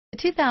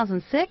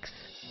2006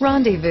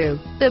 Rendezvous.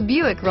 The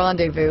Buick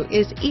Rendezvous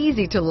is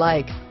easy to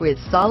like with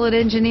solid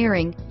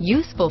engineering,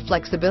 useful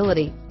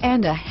flexibility,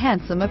 and a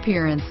handsome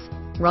appearance.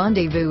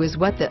 Rendezvous is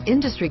what the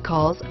industry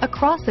calls a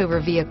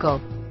crossover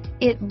vehicle.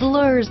 It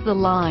blurs the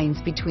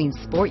lines between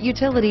sport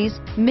utilities,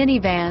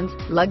 minivans,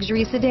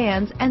 luxury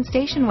sedans, and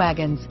station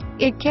wagons.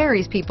 It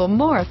carries people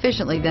more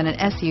efficiently than an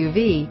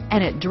SUV,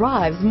 and it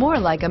drives more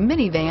like a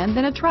minivan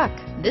than a truck.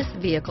 This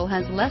vehicle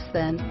has less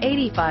than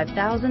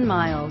 85,000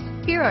 miles.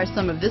 Here are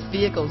some of this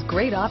vehicle's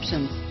great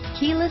options: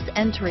 keyless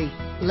entry,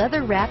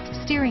 leather-wrapped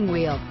steering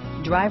wheel,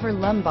 driver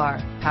lumbar,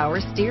 power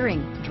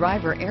steering,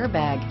 driver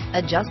airbag,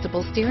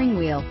 adjustable steering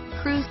wheel,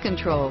 cruise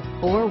control,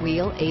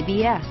 four-wheel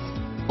ABS,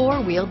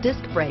 four-wheel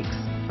disc brakes,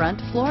 front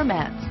floor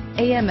mats,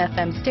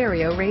 AM/FM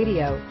stereo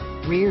radio,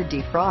 rear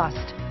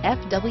defrost,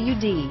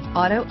 FWD,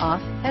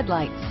 auto-off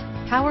headlights,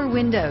 power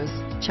windows,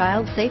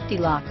 child safety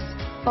locks,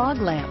 fog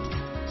lamps,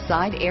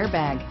 side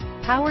airbag,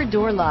 power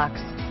door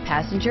locks,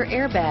 passenger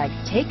airbag.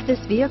 Take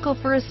this vehicle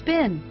for a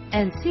spin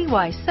and see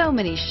why so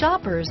many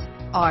shoppers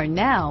are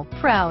now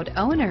proud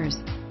owners.